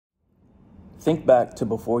think back to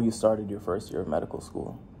before you started your first year of medical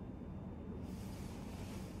school.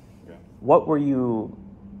 Yeah. What were you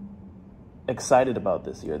excited about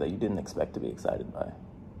this year that you didn't expect to be excited by?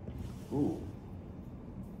 Ooh.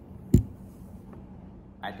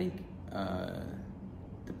 I think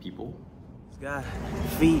the people. He's got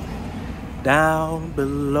feet down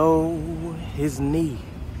below his knee.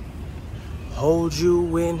 Hold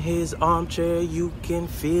you in his armchair, you can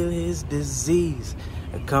feel his disease.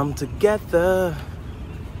 And come together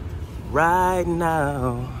right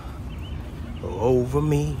now over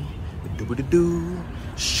me. Do-do-do-do.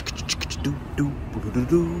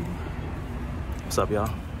 Do-do-do-do. What's up,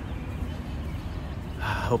 y'all?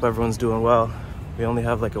 Hope everyone's doing well. We only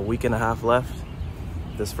have like a week and a half left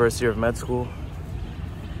this first year of med school.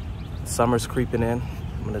 Summer's creeping in.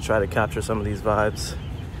 I'm gonna try to capture some of these vibes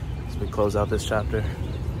as we close out this chapter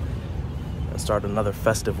and start another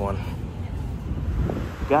festive one.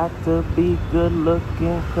 Got to be good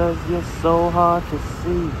looking cause you're so hard to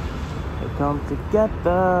see. They come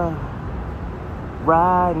together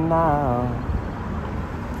right now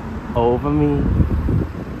over me.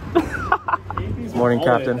 Morning,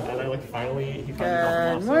 Captain.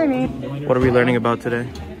 Good morning. What are we learning about today?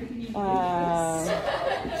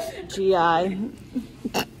 GI.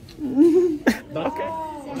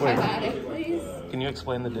 Wait, can you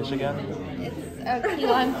explain the dish again? It's a key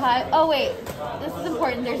lime pie. Oh wait, this is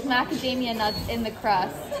important. There's macadamia nuts in the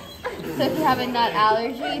crust. So if you have a nut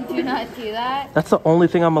allergy, do not do that. That's the only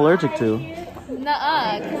thing I'm allergic to.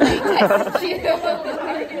 Nuh-uh, because I text you.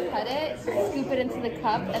 Cut it, scoop it into the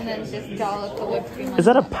cup, and then just dollop the whipped cream on Is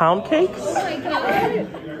that a pound cake? Oh my god.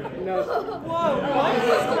 No.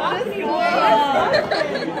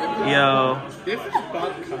 Yo. This is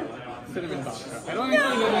vodka. Cinnamon vodka. I don't even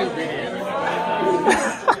know the ingredients.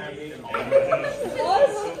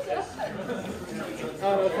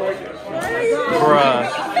 Bruh.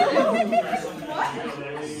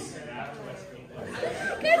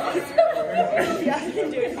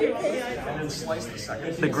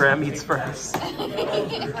 The gram eats first.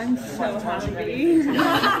 I'm so happy.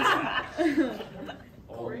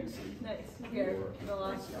 Next, here, the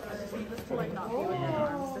last one. Just to like not be like an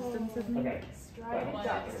arm distance of me.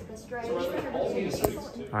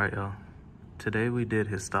 All right, y'all. Today we did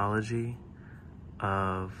histology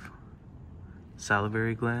of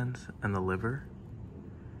salivary glands and the liver.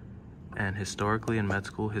 And historically in med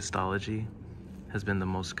school, histology has been the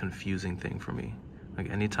most confusing thing for me. Like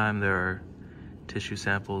anytime there are tissue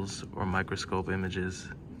samples or microscope images,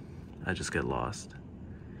 I just get lost.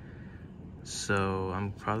 So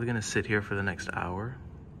I'm probably gonna sit here for the next hour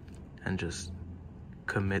and just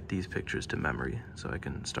commit these pictures to memory so I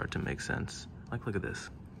can start to make sense. Like, look at this.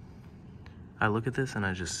 I look at this and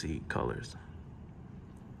I just see colors.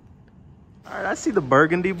 All right, I see the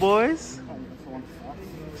burgundy boys.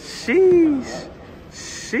 Sheesh,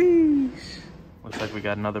 sheesh. Looks like we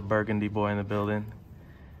got another burgundy boy in the building.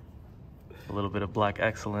 A little bit of black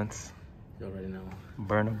excellence. You already know.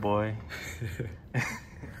 Burner boy.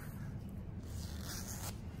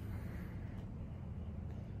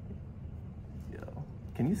 Yo,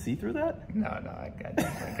 can you see through that? No, I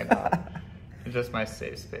definitely cannot. It's just my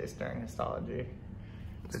safe space during histology.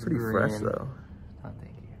 It's pretty fresh though. Oh,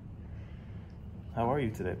 thank you. How are you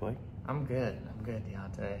today, Blake? I'm good,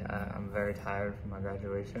 Deontay. I'm very tired from my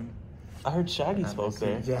graduation. I heard Shaggy spoke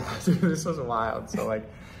there. Yeah, this was wild. So like,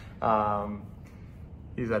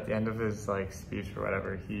 he's at the end of his like speech or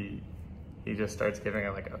whatever, he just starts giving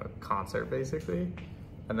like a concert basically.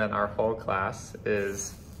 And then our whole class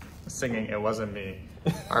is singing It Wasn't Me.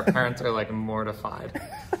 Our parents are like mortified.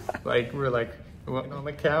 Like we're like, on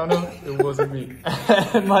the count of It Wasn't Me.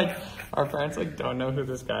 And like our parents like don't know who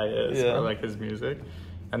this guy is or like his music.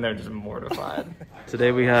 And they're just mortified.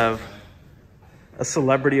 Today we have a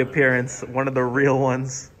celebrity appearance, one of the real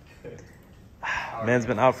ones. Man's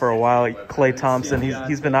been out for a while. Klay Thompson,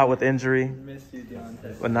 he's been out with injury.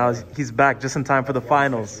 But now he's back just in time for the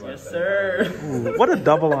finals. Yes, sir. Ooh, what a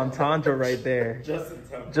double entendre right there.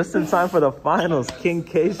 Just in time for the finals, King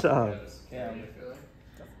K-Shop.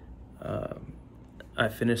 I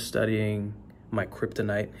finished studying my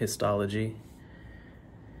kryptonite histology.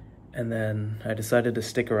 And then I decided to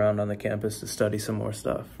stick around on the campus to study some more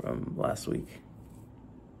stuff from last week.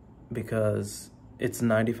 Because it's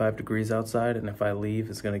 95 degrees outside, and if I leave,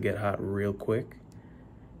 it's gonna get hot real quick.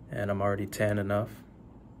 And I'm already tan enough.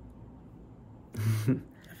 I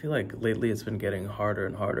feel like lately it's been getting harder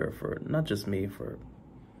and harder for not just me, for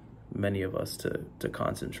many of us to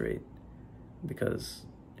concentrate. Because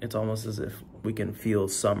it's almost as if we can feel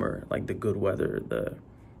summer, like the good weather, the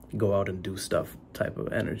go out and do stuff type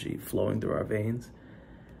of energy flowing through our veins.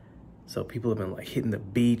 So people have been like hitting the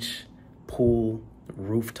beach, pool,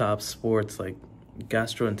 rooftop sports. Like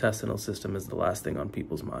gastrointestinal system is the last thing on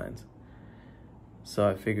people's minds. So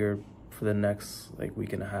I figured for the next like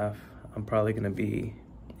week and a half, I'm probably gonna be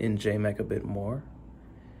in JMEC a bit more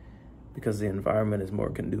because the environment is more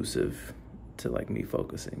conducive to like me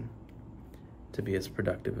focusing, to be as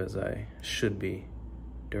productive as I should be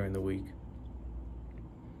during the week.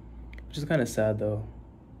 Which is kind of sad though,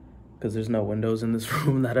 because there's no windows in this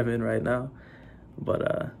room that I'm in right now.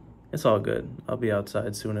 But it's all good. I'll be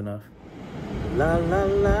outside soon enough. La la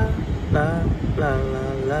la la la la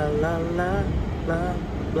la la la la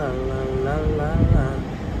la la la la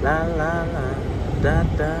la la la da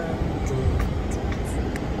da.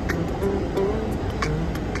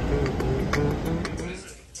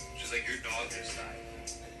 She's like, your dog just died.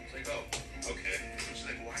 It's like, oh, okay. She's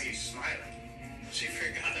like, why are you smiling? She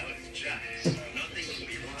forgot I was Josh. Nothing can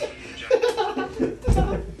be wrong with Josh.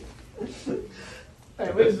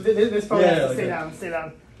 Alright, wait, this probably has to stay down, stay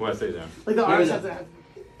down. Why stay down? Like the arms have to have.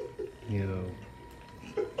 Yo.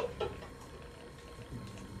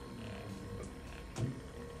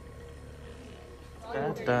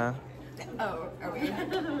 Da. Oh, are we? I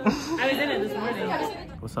was in it this morning.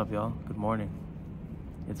 What's up, y'all? Good morning.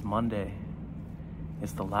 It's Monday.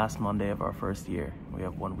 It's the last Monday of our first year. We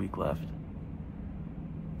have 1 week left.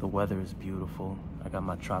 The weather is beautiful. I got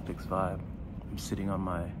my tropics vibe. I'm sitting on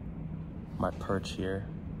my perch here.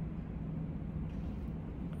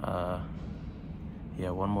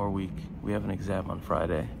 Yeah, 1 more week. We have an exam on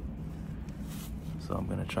Friday. So I'm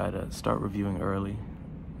gonna try to start reviewing early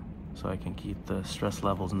so I can keep the stress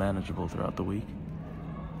levels manageable throughout the week.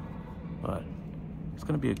 But it's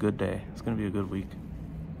gonna be a good day. It's gonna be a good week.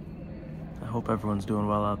 I hope everyone's doing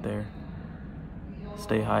well out there.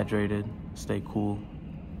 Stay hydrated, stay cool.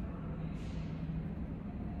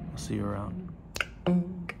 I'll see you around.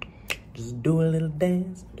 Just do a little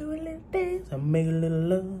dance, I make a little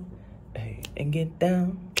love, hey, and get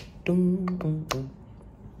down. Doom, boom, boom.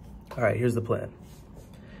 All right, here's the plan.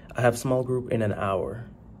 I have small group in an hour.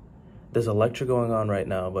 There's a lecture going on right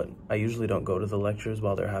now, but I usually don't go to the lectures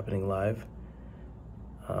while they're happening live.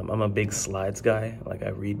 I'm a big slides guy. Like I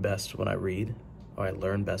read best when I read, or I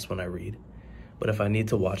learn best when I read. But if I need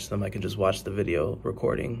to watch them, I can just watch the video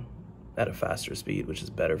recording at a faster speed, which is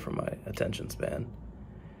better for my attention span.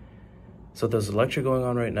 So there's a lecture going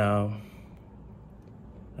on right now,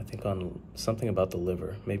 I think on something about the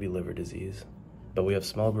liver, maybe liver disease. But we have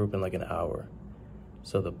small group in like an hour.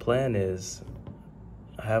 So the plan is,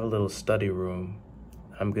 I have a little study room.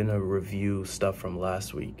 I'm gonna review stuff from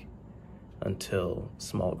last week until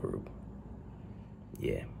small group.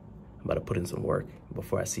 Yeah, I'm about to put in some work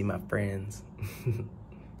before I see my friends.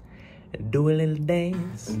 And do a little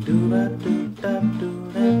dance. Do da do da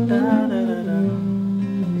do da da da da.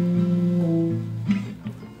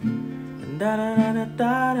 Da da da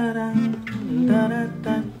da da da da da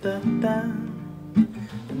da da da.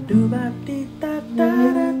 Do ba dee da da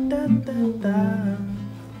da da da da.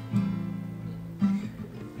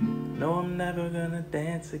 No, I'm never gonna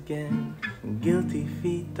dance again. Guilty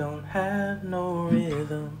feet don't have no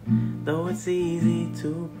rhythm, though it's easy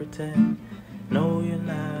to pretend. No, you're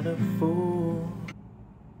not a fool.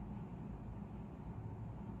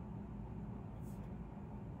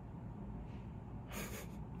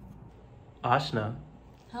 Ashna.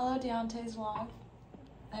 Hello, Deontay's vlog.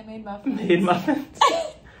 I made muffins. Made muffins?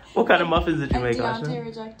 What kind of muffins did you make, Ashna? Deontay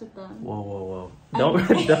rejected them. Whoa, whoa, whoa.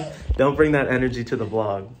 Don't bring that energy to the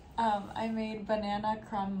vlog. I made banana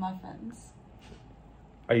crumb muffins.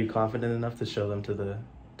 Are you confident enough to show them to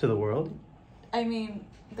the world? I mean,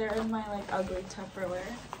 they're in my like ugly Tupperware.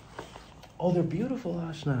 Oh, they're beautiful,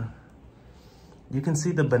 Ashna. You can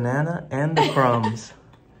see the banana and the crumbs.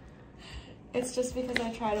 It's just because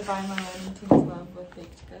I try to buy my learning team's love with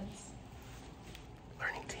baked goods.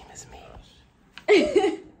 Learning team is me.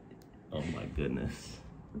 Oh my goodness.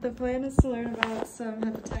 The plan is to learn about some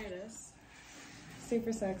hepatitis.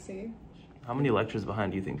 Super sexy. How many lectures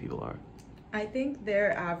behind do you think people are? I think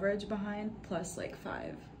they're average behind plus like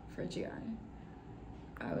 5 for GI.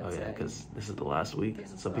 I would say. Yeah, because this is the last week,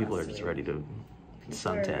 so people are just ready to People are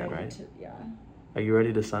suntan, ready right? Yeah. Are you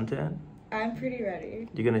ready to suntan? I'm pretty ready.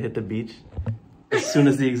 You're gonna hit the beach as soon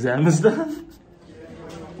as the exam is done?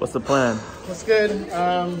 What's the plan? What's good?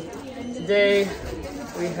 Today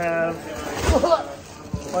we have,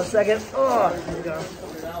 1 second. Oh, here we go.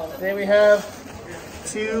 Today we have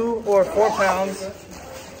 2 or 4 pounds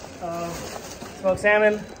of smoked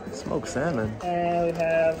salmon. Smoked salmon? And we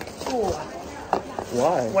have,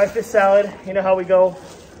 Why? white fish salad. You know how we go,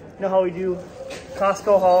 you know how we do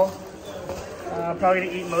Costco haul. I'm probably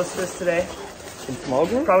gonna eat most of this today. In small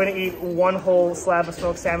group? Probably gonna eat one whole slab of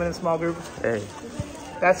smoked salmon in small group. Hey,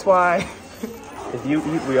 That's why if you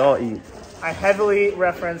eat, we all eat. I heavily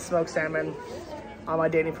reference smoked salmon on my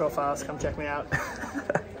dating profiles. Come check me out.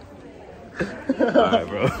 Alright,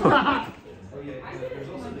 bro.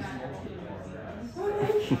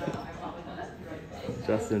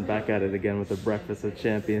 Justin back at it again with the breakfast of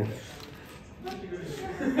champions.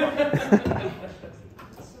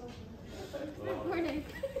 Morning.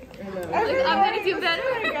 I'm gonna do better.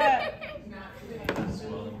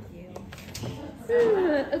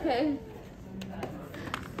 Okay.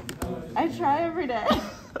 I try every day.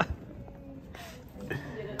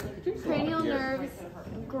 Cranial nerves.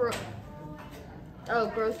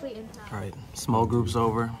 Grossly intact. Alright, small group's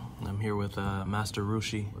over. I'm here with Master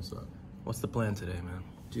Rushi. What's up? What's the plan today, man?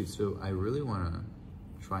 Dude, so I really want to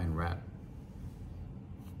try and rap.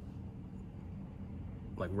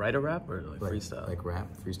 Like write a rap or like freestyle? Like rap,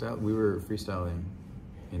 freestyle. We were freestyling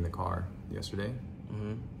in the car yesterday.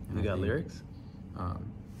 Mm-hmm. You got lyrics?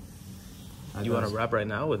 You want to rap right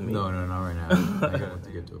now with me? No, not right now. I got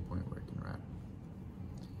to get to a point where I can rap.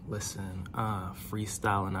 Listen,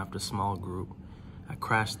 freestyling after small group. I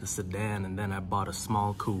crashed the sedan and then I bought a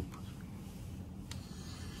small coupe.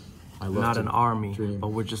 Not an army, but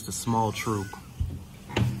we're just a small troop.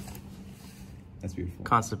 That's beautiful.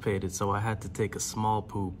 Constipated, so I had to take a small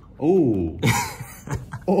poop. Oh.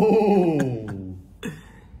 Oh.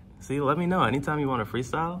 See, let me know. Anytime you want to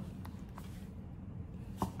freestyle,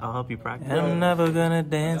 I'll help you practice. I'm never gonna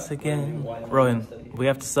dance again. Rowan, we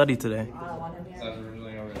have to study today.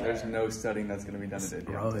 There's no studying that's going to be done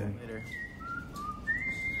today. Rowan.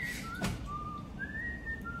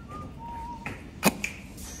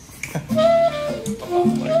 Oh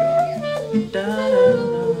my gosh.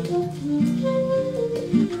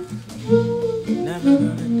 Never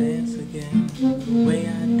gonna dance again the way I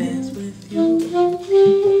dance with you.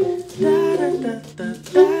 Da da da da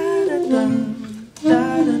da da da da da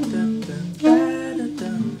da da da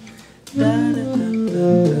da da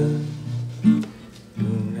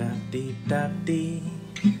da dee da dee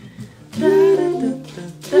da da da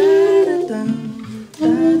da da da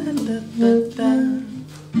da da da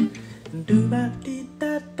do ba dee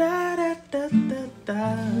da da da da da da.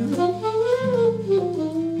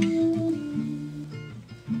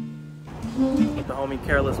 The homie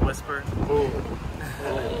Careless Whisper. Ooh.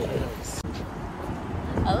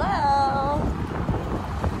 Hello.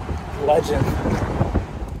 Legend.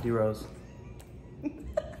 D-Rose.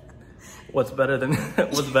 What's better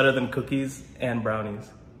than cookies and brownies?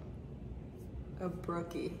 A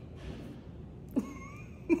brookie.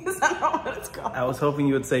 Is that not what it's called? I was hoping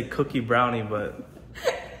you would say cookie brownie, but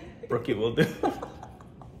brookie will do.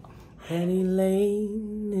 Penny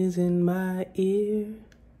Lane is in my ear.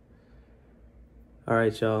 All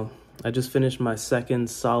right, y'all. I just finished my second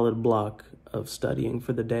solid block of studying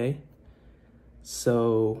for the day.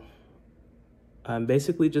 So I'm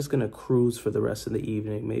basically just gonna cruise for the rest of the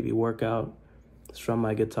evening, maybe work out, strum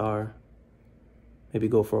my guitar, maybe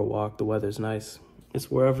go for a walk. The weather's nice. It's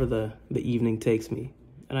wherever the evening takes me.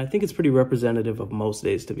 And I think it's pretty representative of most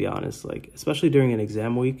days, to be honest. Like, especially during an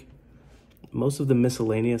exam week, most of the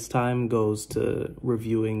miscellaneous time goes to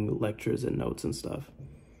reviewing lectures and notes and stuff.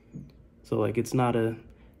 So like,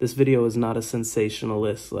 this video is not a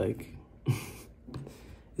sensationalist, like,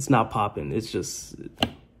 it's not popping. It's just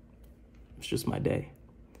my day.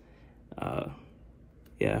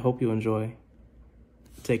 Yeah, I hope you enjoy.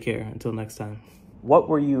 Take care. Until next time. What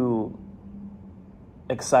were you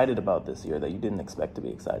excited about this year that you didn't expect to be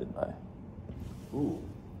excited by? Ooh.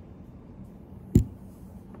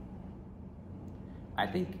 I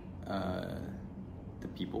think the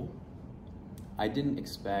people. I didn't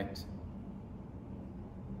expect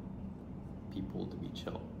people to be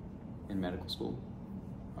chill in medical school.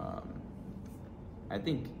 I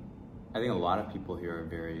think a lot of people here are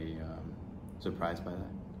very surprised by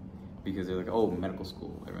that, because they're like, oh, medical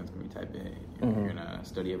school, everyone's gonna be type A. You're gonna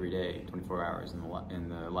study every day, 24 hours in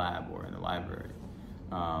the lab or in the library.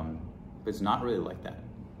 But it's not really like that.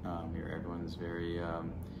 Here, everyone's very,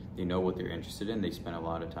 they know what they're interested in. They spend a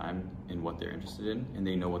lot of time in what they're interested in, and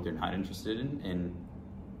they know what they're not interested in, and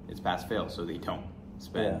it's pass fail, so they don't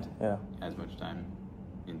spend as much time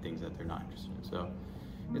in things that they're not interested in. So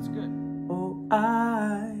it's good. Oh,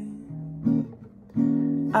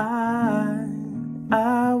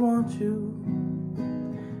 I want you,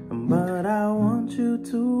 but I want you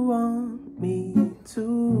to want me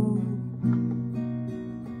too.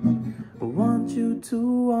 Want you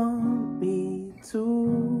to want me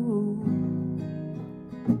too,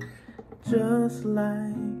 just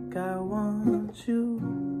like I want you.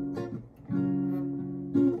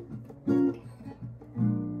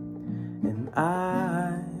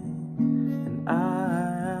 I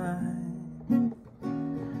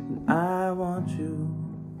want you,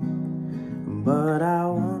 but I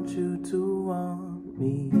want you to want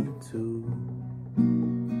me too.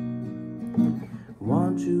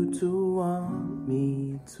 Want you to want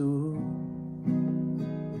me too.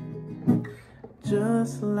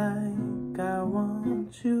 Just like I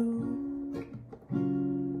want you.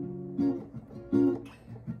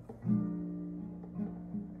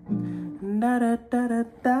 Da da da da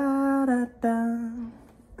da da da.